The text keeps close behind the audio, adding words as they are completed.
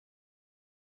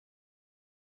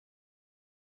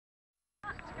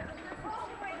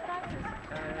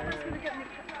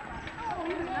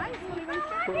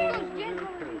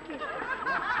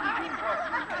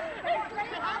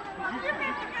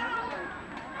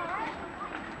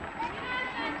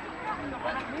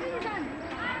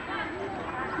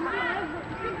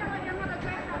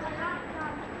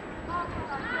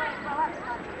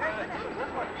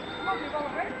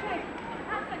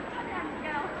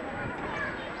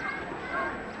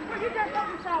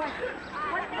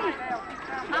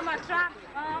I'm a tramp.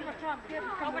 I'm a tramp.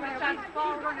 I'm a tramp.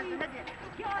 Run as an idiot.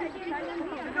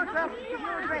 No tramp.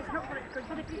 No dress. Not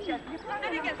for the future.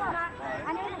 Then he gets snapped. I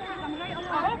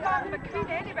hope I'm the queen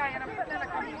anyway, and I'm putting in a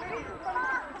complaint.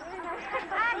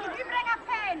 Did you bring a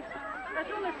pen?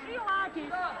 There's only 3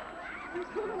 lodges.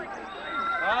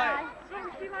 Aye.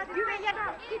 You wait here.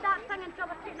 See that thing until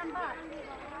we take them back.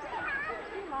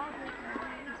 3 lodges.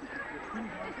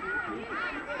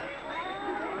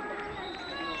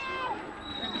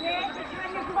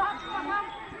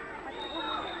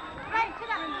 Right, to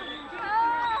that.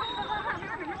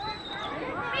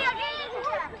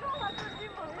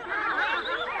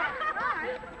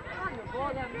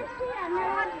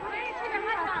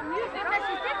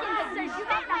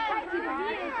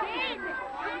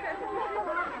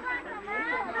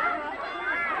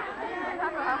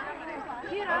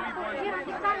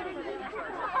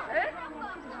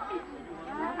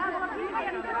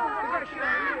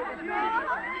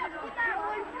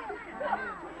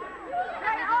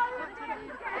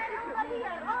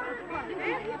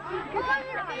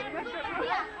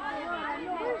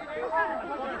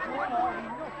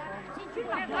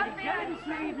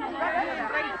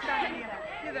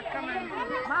 They're coming.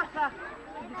 Martha,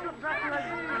 you stop Dracula's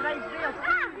right there.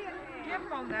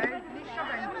 Careful now, he's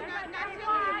shoving.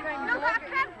 Look at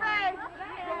Kevin!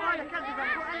 Oh, the kids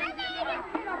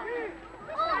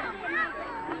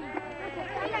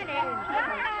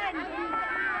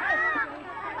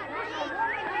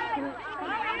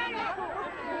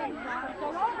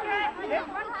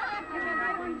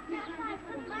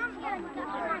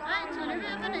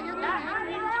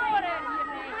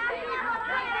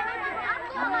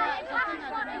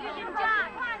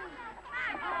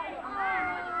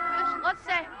Let's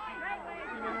see.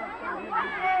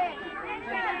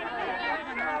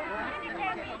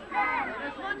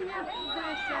 There's one here.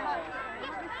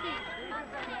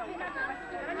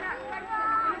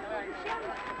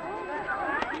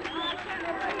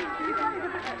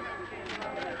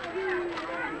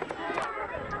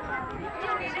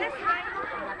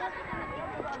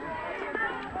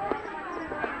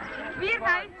 Beer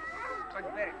night.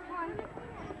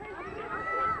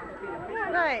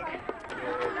 Right.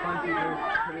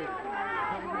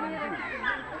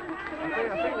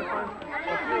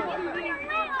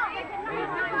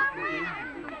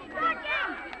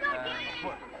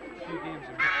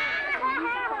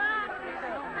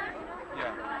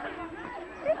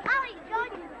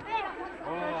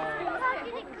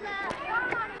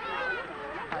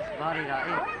 That's Barry, that,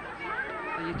 eh?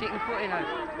 Are you taking footy now?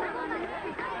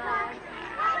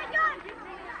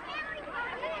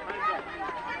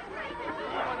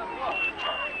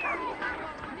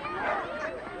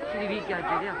 See the wee guy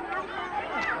there?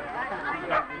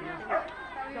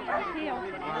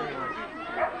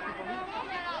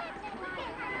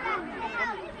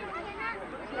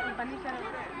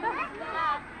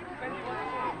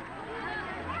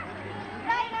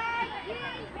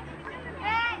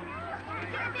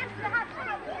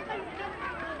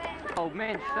 Old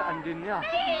man sitting down there.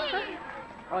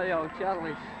 Oh yeah, old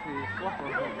Charlie's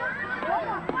slippers.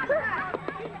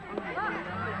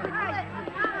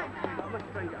 Let's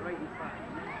try and get right in front.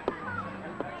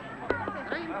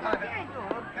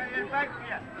 Okay, back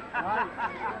here.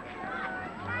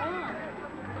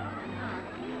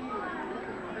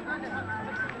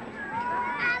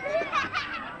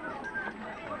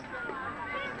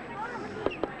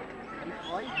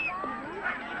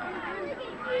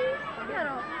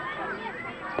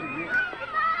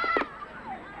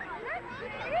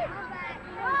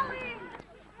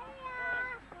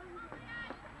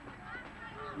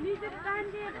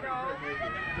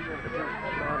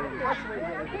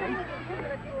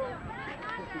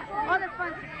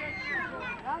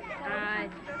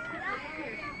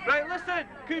 Right, listen,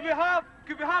 could we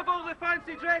have all the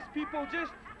fancy dress people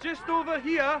just over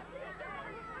here?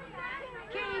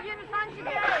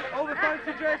 All the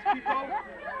fancy dress people.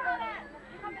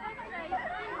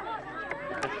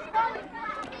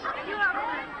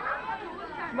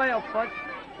 Smile, Fudge.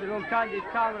 We're on candid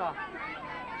camera.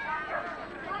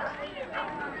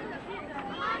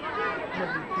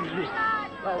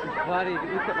 That was Barry.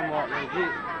 Look at them walking.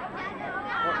 Great.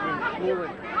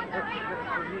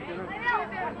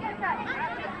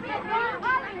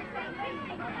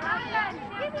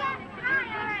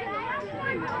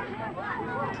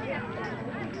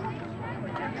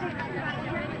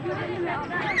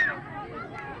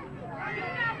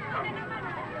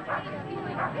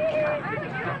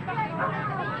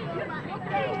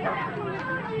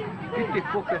 Did they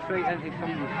focus right into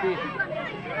somebody's face?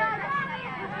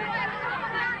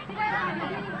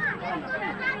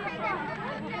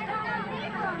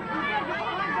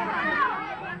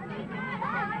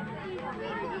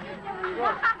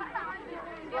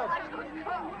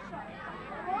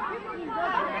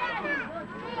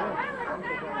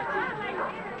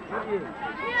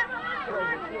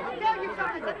 Tell you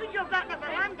something, I think you're back at the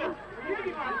landing.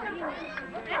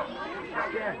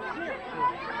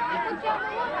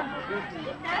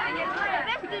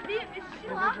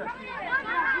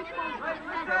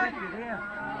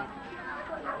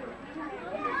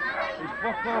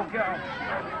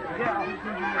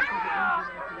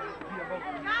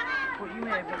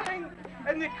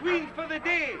 And the Queen for the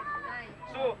day.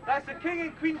 So that's the King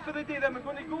and Queen for the day. Then we're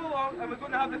going to go along and we're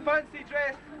going to have the fancy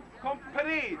dress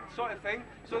parade sort of thing.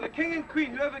 So the King and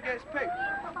Queen, whoever gets picked,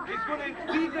 is going to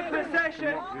lead the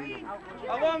procession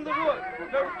along the road.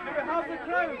 Now, do we have the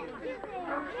crown?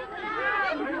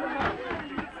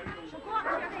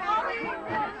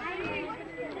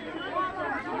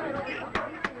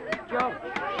 Joe.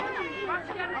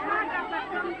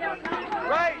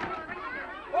 Right.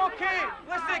 Okay,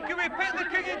 listen, can we pick the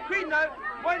King and Queen now?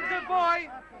 One's a boy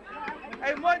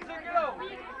and one's a girl.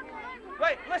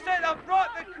 Right, listen, I've brought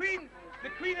the Queen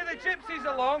of the Gypsies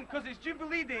along because it's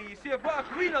Jubilee Day. You see, I've brought a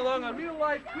Queen along, a real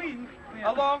live Queen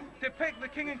along to pick the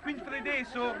King and Queen for the day.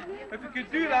 So, if we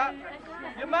could do that,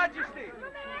 Your Majesty.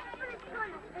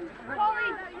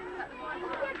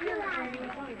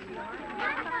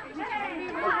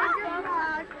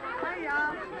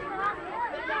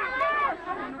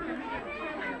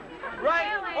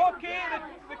 Right, okay,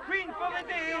 the Queen for the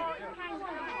day,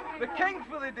 the King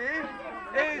for the day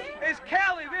is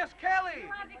Kelly. Where's Kelly?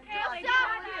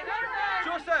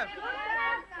 Joseph.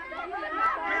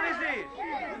 Where is he?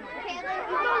 He's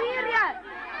not here yet.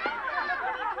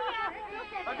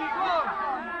 Have you gone?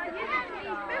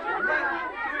 Right,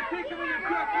 can we take him in and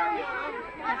put a Kelly on him?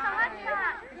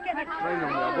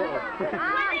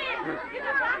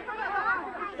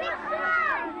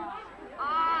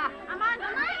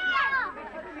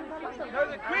 Now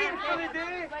the Queen for the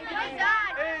day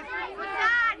is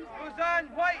Suzanne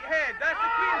Whitehead. That's the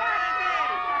Queen for the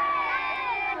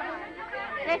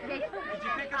day. Did you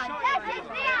take a shot?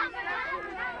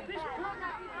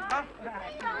 Huh?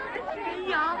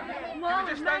 Can we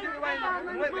just stand in the line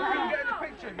and let the Queen get in the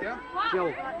picture here? Joe.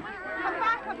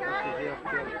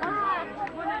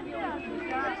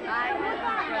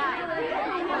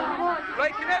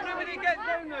 Right, can everybody get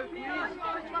down now, please?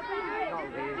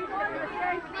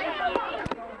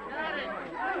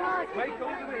 Michael,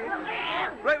 away.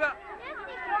 Right, but...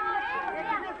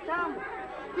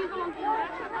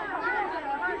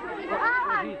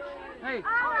 Hey.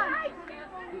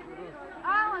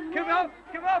 Can we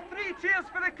have 3 cheers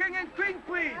for the King and Queen,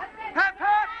 please? Hip,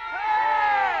 hip!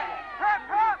 Hey! Hip,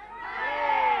 hip!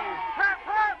 Hey! Hip,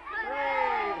 hip!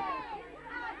 Hey!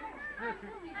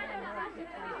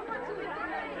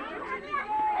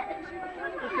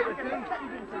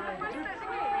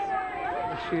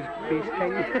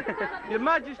 Your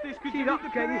Majesty, could you up,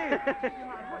 King?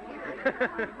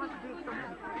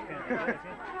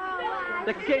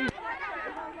 The King.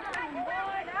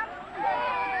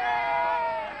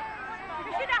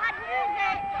 We should have had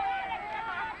music.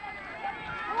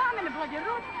 Oh, I'm in the bloody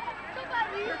road.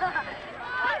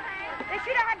 They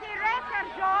should have had the record,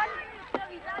 John.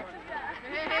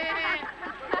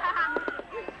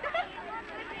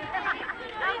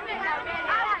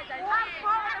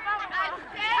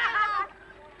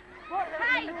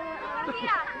 Hey, over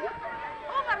here.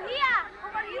 Over here.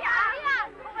 Over here.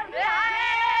 Over here.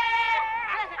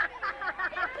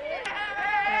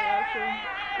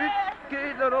 Get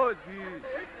the road, you.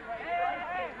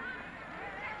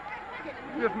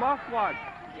 With my flag.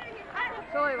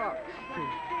 Sorry, what?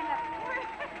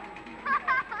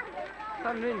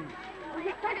 Come in.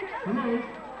 Hello.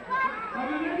 Are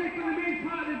we ready for the main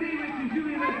part of the day, which is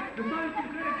Jubilee? The fancy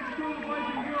dress to show the boys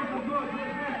and girls have got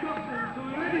dressed up. So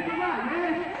we're ready for that,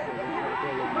 yes?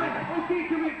 Right, okay,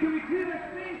 can we clear the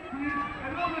space, please?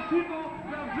 And all the people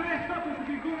that have dressed up as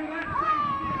we go to that side.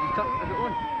 Is it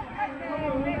on?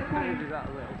 Can you do that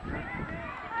a little?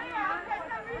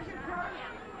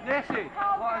 Nessie,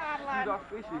 what a screwed up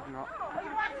face he's not.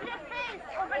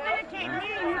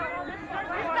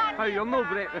 How you'll no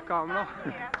break the camera.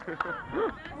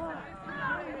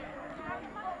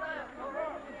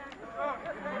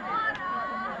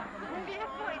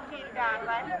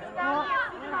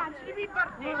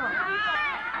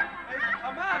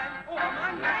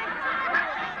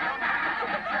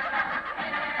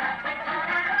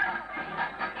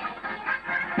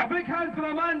 A big hand for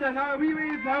Amanda now, a wee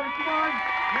wave now, come on,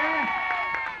 yes.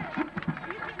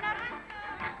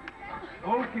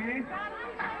 Okay,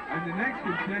 and the next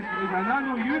contestant is, and I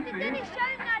know your face,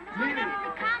 Mary.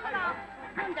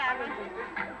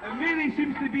 And Mary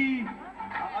seems to be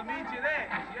a majorette,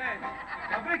 yes.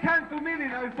 A big hand for Mary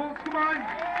now, folks, come on.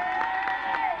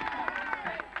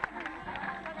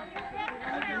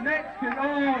 And the next can,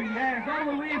 oh yes, all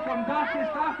the way from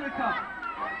darkest Africa.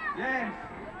 Yes,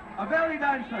 a belly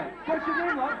dancer. What's your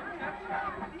name, love?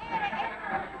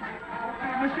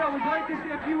 Okay, Michelle, would you like to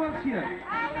say a few words here?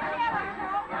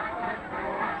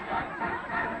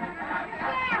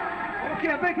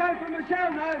 Okay, a big hand for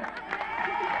Michelle now.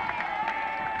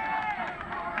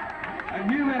 And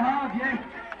here we have, yes,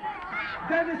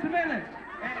 Dennis a minute.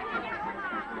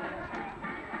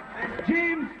 It's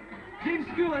James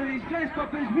Schooler, and he's dressed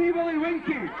up as Wee Willie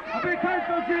Winky. A big hand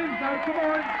for James now, come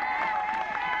on.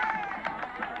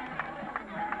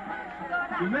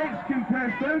 The next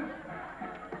contestant,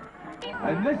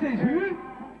 and this is who?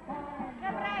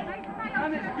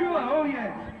 Janet Schooler, oh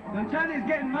yes. Now Janet's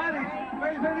getting married.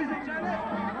 When is it, Janet?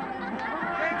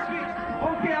 Next week.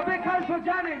 Okay, a big hand for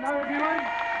Janet now, everyone.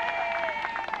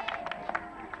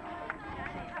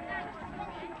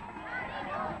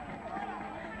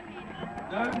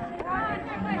 Now,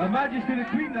 Her Majesty the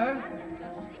Queen now.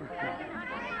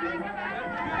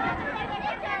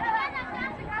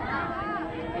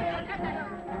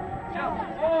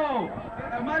 Oh,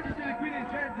 Her Majesty the Queen has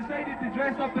decided to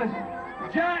dress up as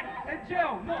Jack and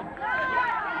Jill. No.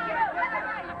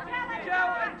 Jill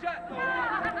and Jack.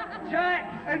 Jack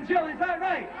and Jill, is that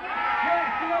right?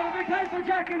 Yes, you know, a big hand for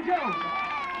Jack and Jill.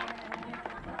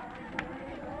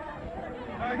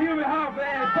 Here we have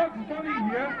Bugs Bunny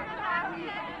here.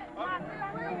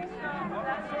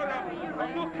 Sorry,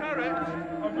 I'm no carrots.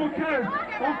 I'm no carrots.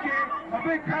 Okay, a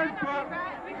big hand for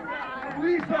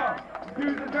Lisa,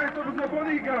 who's dressed up as a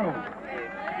bunny girl.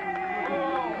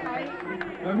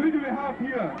 Now who do we have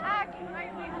here?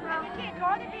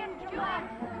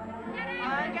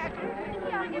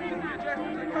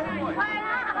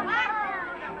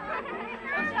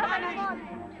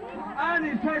 Anne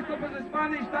is dressed up as a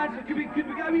Spanish dancer. Could we get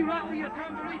a wee rattle of your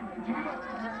tambourine?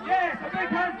 Yes, a big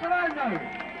hand for Anne now.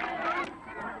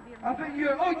 I think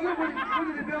you're one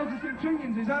of the bells of St.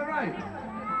 Trinians, is that right?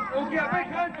 Okay, a big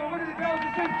hand for one of the bells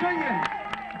of St. Trinians.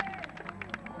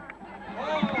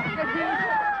 Oh.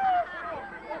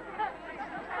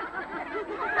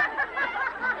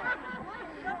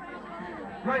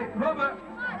 Right, Robert,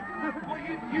 well,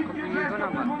 you dressed up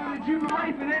as one of the Jubilee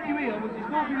in any way, which is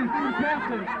not really the same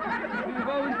person you've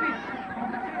always been.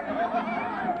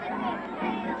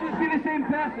 Just be the same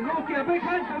person. Okay, a big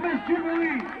hand for Miss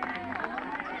Jubilee.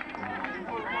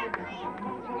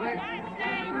 Right.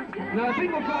 Now I think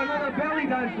we've got another belly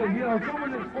dancer here, or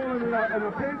someone that's fallen in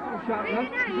a pencil sharpener.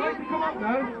 Would you like to come up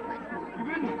now? You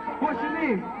wouldn't? What's your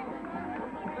name?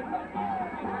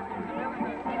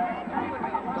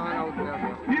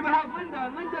 Here we have Linda,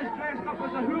 and Linda's dressed up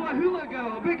as a hula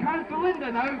girl. A big hand for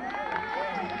Linda now.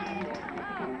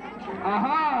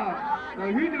 Aha! Now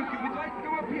who would you like to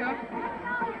come up here?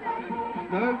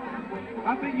 No?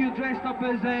 I think you're dressed up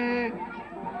as a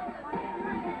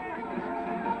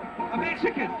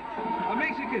Mexican. A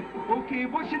Mexican. Okay,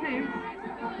 what's your name?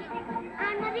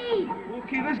 Anne-Marie.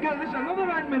 Okay, let's get another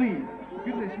Anne-Marie.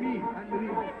 Goodness me,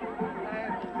 Anne-Marie.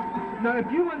 Now,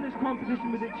 if you won this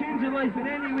competition, would it change your life in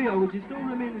any way, or would you still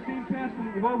remain the same person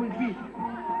that you've always been?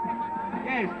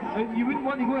 Yes, and you wouldn't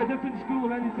want to go to a different school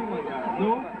or anything like that,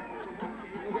 no?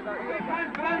 Big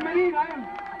hand for Anne-Marie now.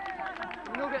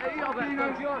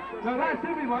 Now that's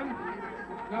everyone.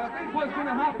 Now I think what's going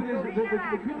to happen is the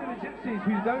Queen of the Gypsies,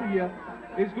 who's down here,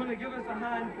 is going to give us a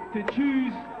hand to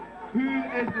choose who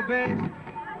is the best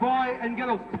boy and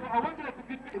girl. I wonder if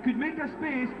we could make a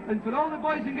space, and for all the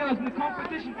boys and girls in the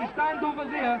competition to stand over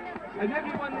there, and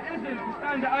everyone that isn't to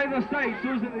stand at either side,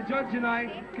 so that the judge and I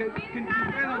can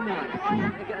compare on that.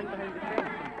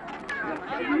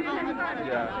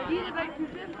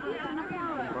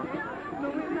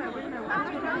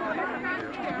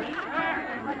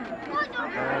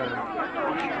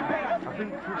 I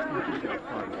think Christmas is the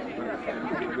prize.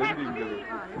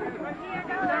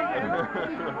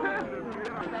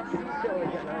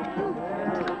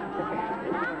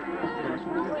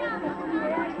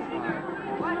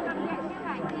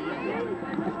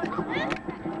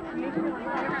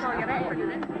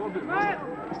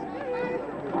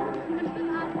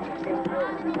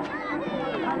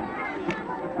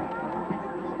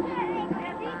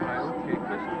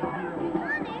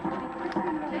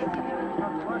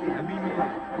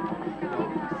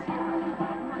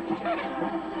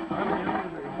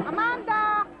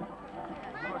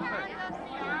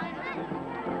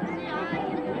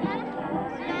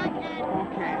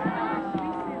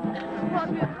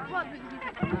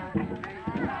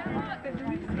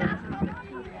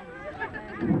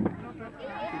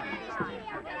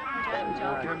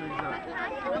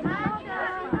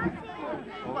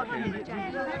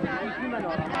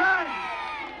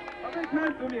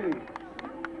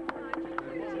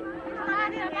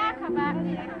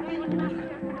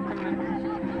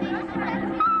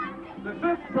 The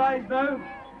fifth prize now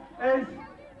is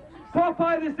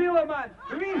Popeye the Sailor Man.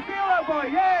 The wee sailor boy,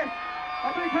 yes! A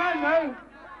big hand now.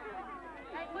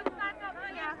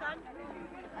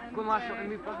 Go and lash up in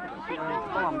me, brother.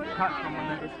 I'm catching him on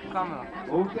this camera.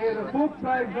 Okay, the fourth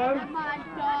prize now.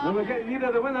 Well, we're getting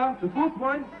near the winner. The fourth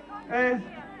one is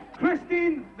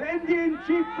Christine, the Indian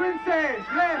Chief Princess.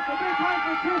 Yes, a big hand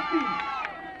for Christine.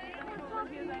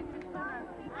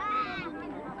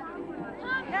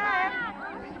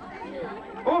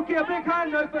 Okay, a big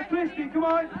hand now for Christine, come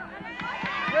on.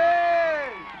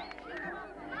 Yay!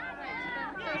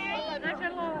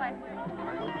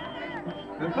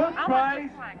 The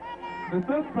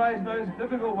third prize now is a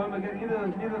difficult one, we're getting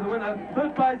near the winner.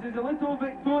 Third prize is a little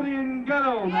Victorian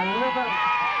girl. Now,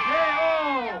 yeah,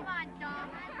 oh!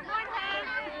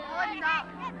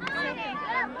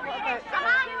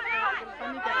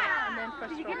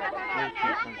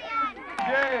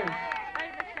 Yes.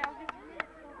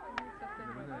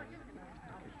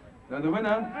 Now the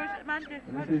winner,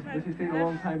 and this is taking a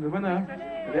long time, the winner,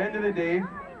 at the end of the day,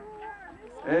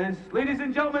 is, ladies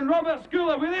and gentlemen, Robert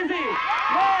Schooler. Where is he?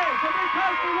 Yes, a big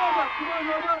hand for Robert. Come on,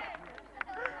 Robert.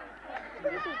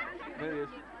 There he is.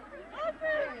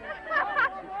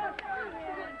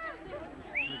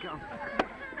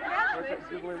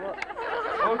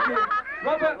 Okay,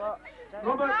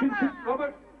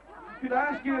 Robert, could I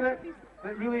ask you that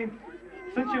really,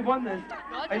 since you've won this,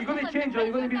 are you going to change or are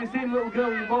you going to be the same little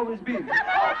girl you've always been?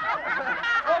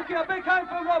 Okay, a big hand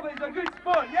for Robert. He's a good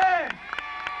sport. Yes.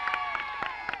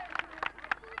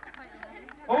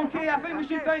 Okay, I think we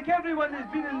should thank everyone that's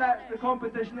been in the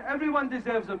competition. Everyone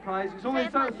deserves a prize. It's only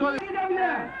sorry. Get down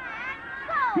there.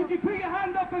 Could you put your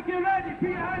hand up if you're ready? Put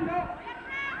your hand up.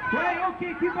 Right,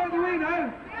 okay, keep out of the way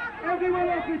now. Everyone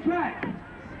off the track.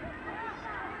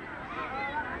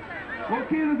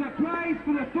 Okay, there's a prize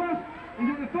for the first. Is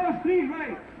it the first three?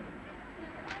 Right.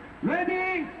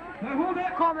 Ready? Now hold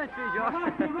it. Commentary, Josh.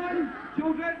 Have to run,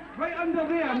 children, right under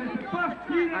there. And it's the first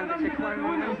three that are under the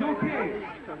winners. Okay.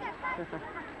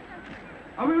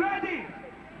 Are we ready?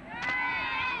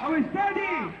 Are we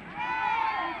steady?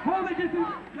 Hold it just a...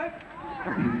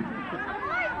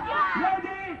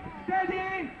 Ready, steady,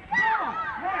 go!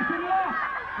 Yes, and off!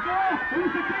 Go!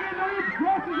 Who's the king in the lead?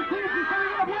 Ross is the queen, she's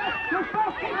coming up here! Let's go!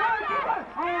 Keep on!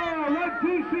 Oh, 1,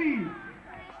 2, 3!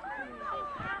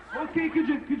 Okay, could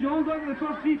you hold on to the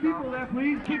first three people there,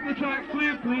 please? Keep the track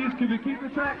clear, please. Could you keep the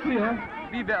track clear?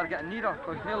 We better get nearer,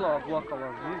 because they'll have block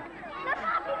our view.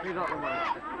 We don't know.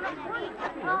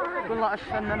 Go and let us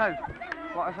in now.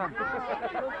 Let us in.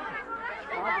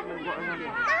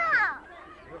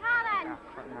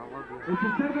 It's a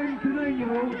 7 to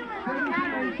 9-year-old. 7 to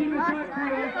 9. Keep the track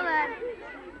clear.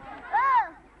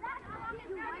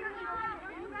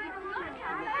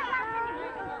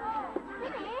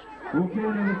 Okay,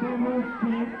 now the same rules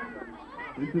team.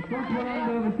 It's the first one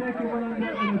under, the second one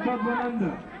under, and the third one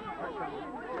under.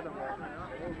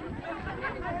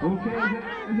 Okay,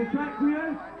 is the track clear?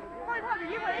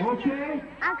 Okay.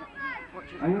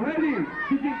 Are you ready?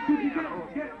 Could you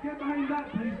get behind that,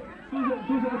 please? So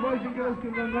that the boys and girls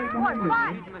can run right behind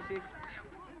it.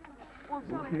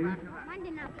 Okay. Okay,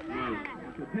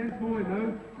 10 forward now.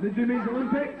 Niddrie Mains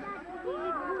Olympics.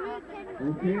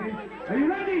 Okay. Are you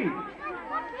ready?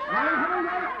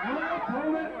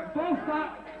 Hold it, false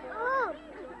start.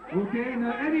 Okay,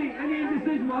 now any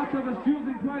indecision will have to have a student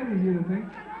inquiry here, I think.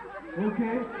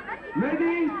 Okay,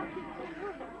 ready,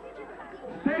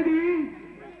 steady,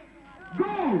 go!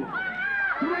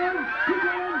 Come on!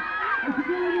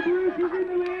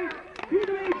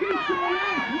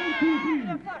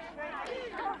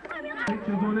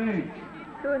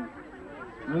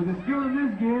 skill in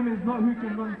this game is not who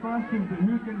can run fastest, but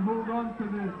who can hold on to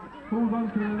the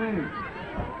leg.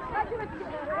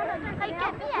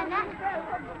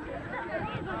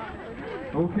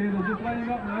 Okay, they're just lining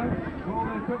up now. Got all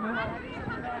the equipment.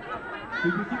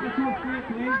 You can keep the course straight,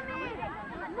 please.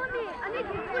 Mummy, I need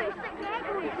you to put a stick leg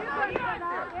on it.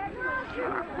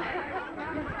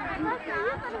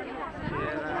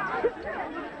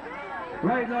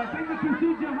 Right, now I think the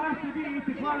procedure has to be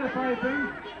to clarify things,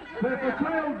 that if a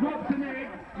child drops an egg,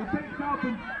 he picks it up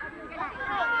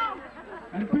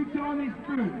and puts it on his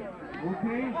spoon,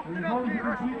 okay? And as long as he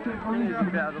completes it on his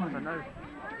spoon.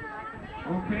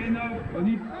 Okay, now we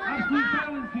need absolute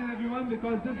silence here, everyone,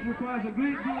 because this requires a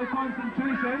great deal of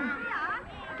concentration.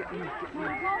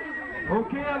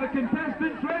 Okay, are the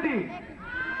contestants ready?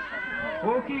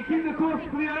 Okay, keep the course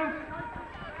clear.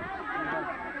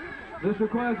 This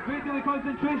requires great deal of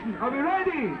concentration. Are we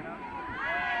ready?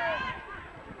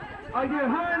 Are your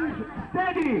hands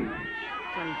steady?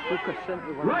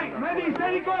 Right, ready,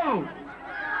 steady, go!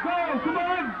 Go, come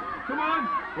on! Come on!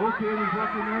 Okay, he's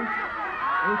working now.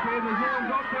 Okay, there's no one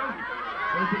dropped out.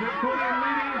 There's the Victorian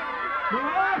lady. Go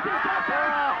on, pick up! Pick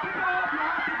up! You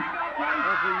have to pick up, right?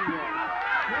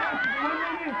 Yes, one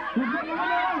lady. He's got the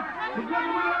winner! He's got the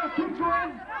winner! Keep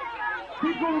going!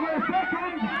 Keep going for a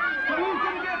second! So who's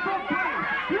going to get first place?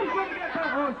 Who's going to get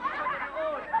first place?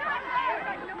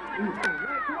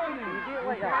 Right, come on then.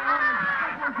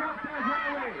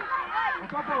 A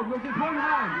couple, with just one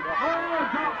hand. Oh,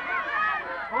 drop.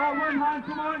 Oh, one hand,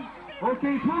 come on.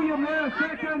 Okay, William there,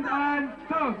 second and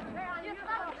third.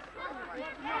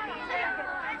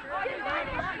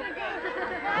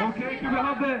 Okay, can we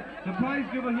have the prize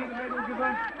giver here, the medal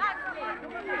giver?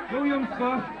 Williams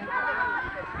first.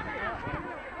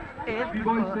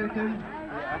 B-boys second.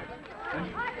 And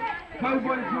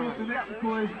Cowboys Road to Mexico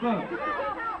is third.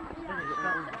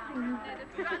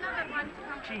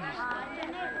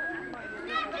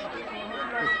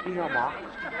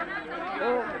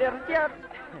 Oh, there's Jet.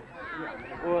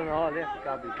 Oh no, this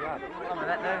got to be Jet.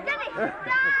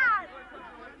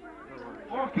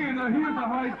 Okay, now here's the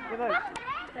height.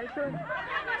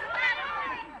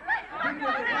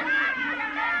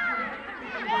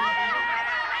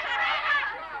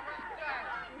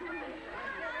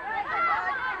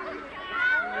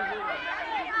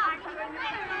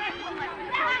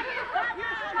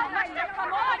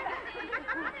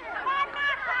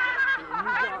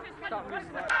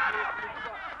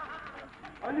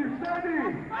 Are you steady?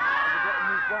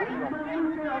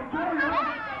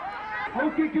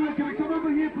 Okay, can we come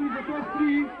over here, please, the first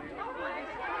three?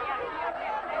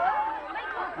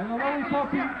 And a lollipop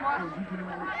here.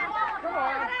 Come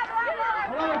on.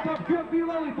 A lollipop, can't be a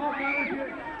lollipop now, is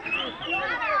it?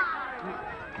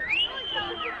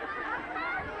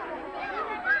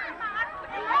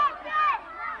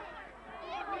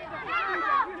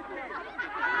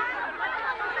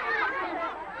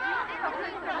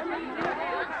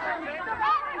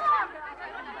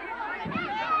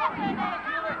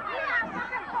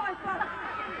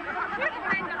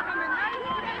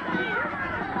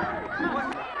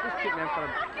 For a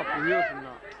couple of years and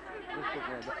that. This took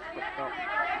me a bit stuck up.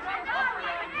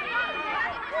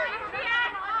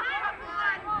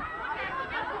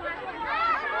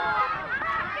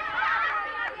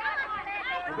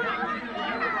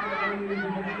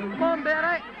 Come on,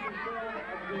 Barry.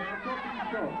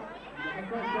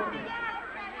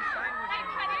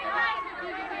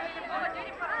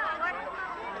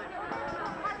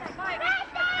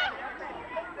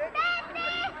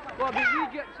 What about you,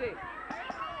 Gypsy?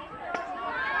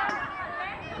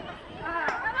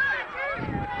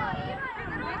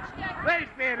 Right,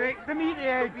 Barry, come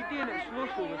here to be doing it slow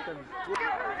with him.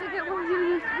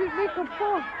 Make a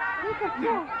ball. Make a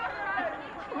ball.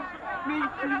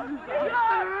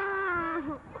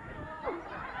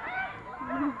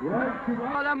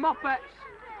 Oh, the Muppets!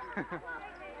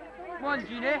 Come on,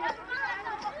 Johnny.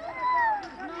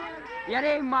 Your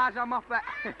name was a Muppet.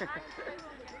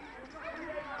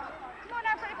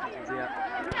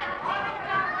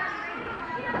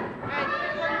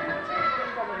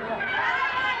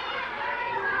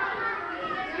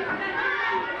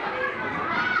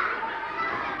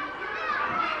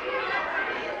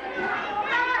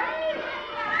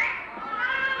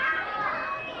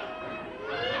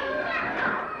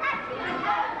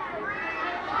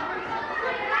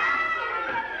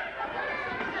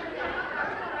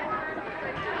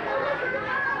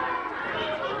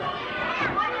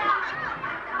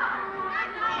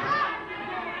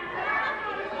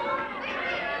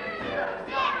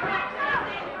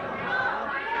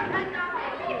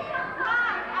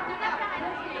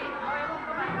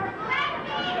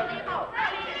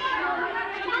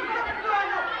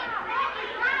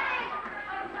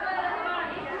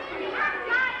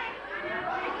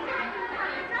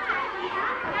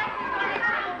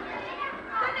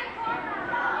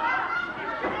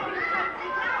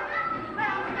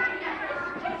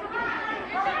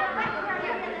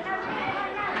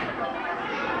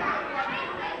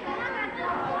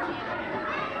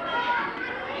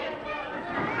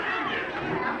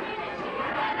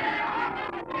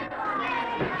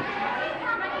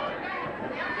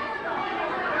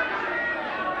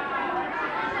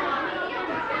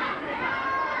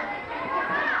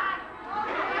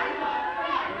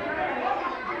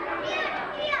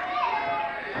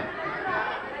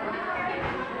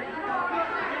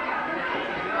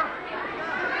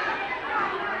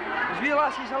 you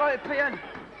lassies allowed to pay in?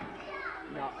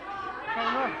 No.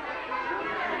 Oh no.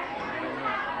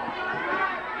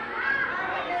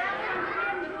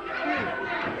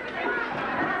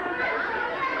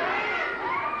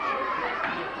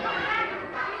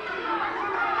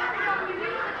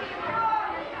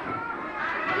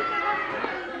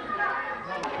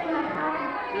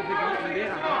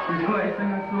 He's got to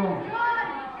sing a song.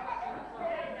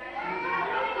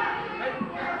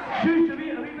 Shush, a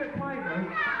wee bit quiet now.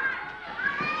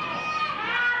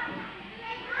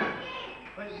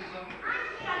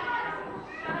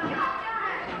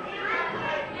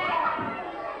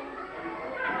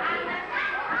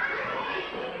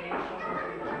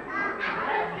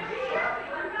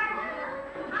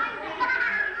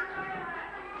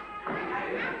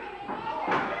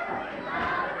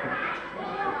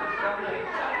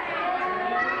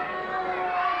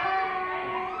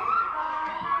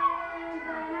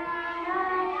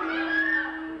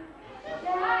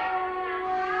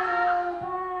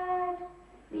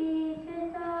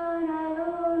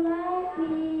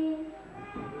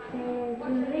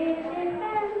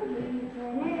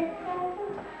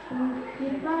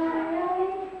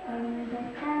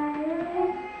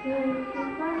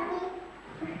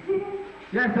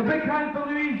 Yes, a big hand for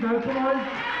Louise now, come on.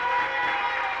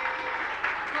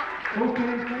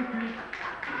 Okay, thank you.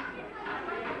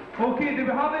 Okay, do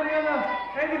we have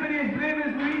anybody as brave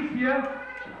as Louise here?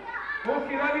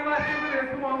 Okay, let me last over there,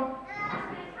 come on.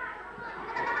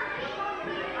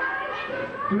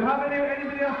 Do we have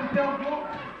anybody else to tell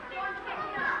jokes?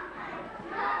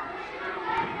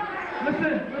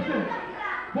 Listen.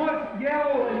 What's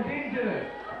yellow and dangerous?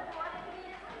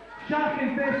 Shark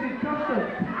infested custard.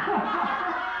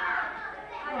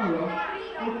 Oh well,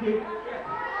 okay.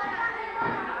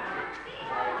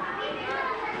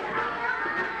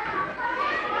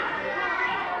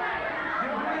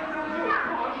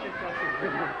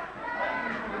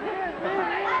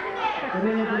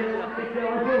 Anybody want to tell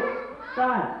a joke?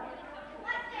 Stand.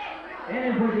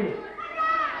 Anybody?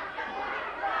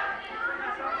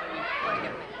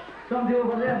 Somebody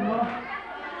over there, no?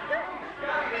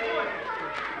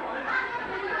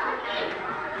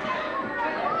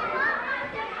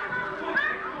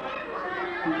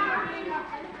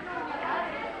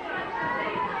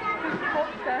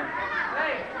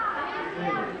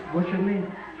 What's your name?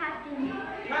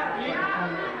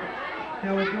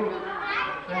 Tell a joke.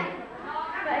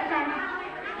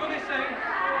 Gonna sing.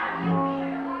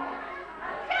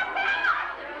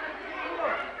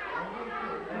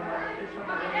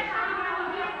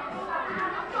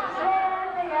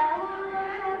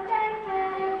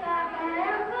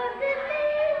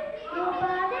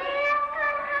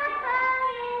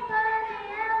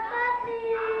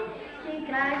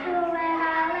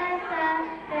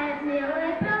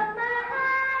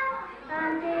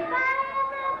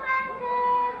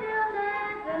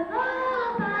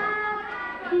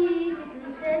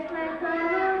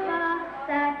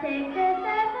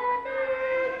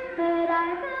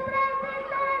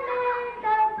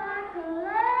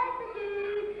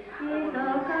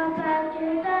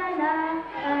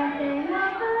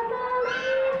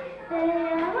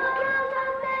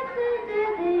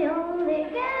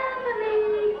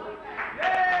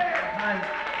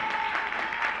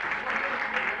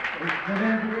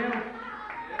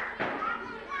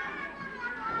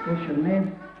 What's your name?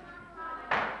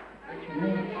 What's your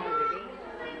name?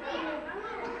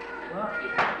 What?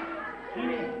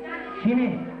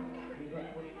 Sheenie.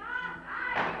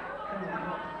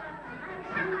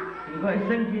 You got to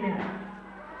sing, Sheenie.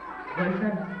 You got to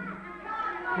sing.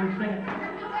 You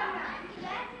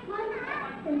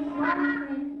sing.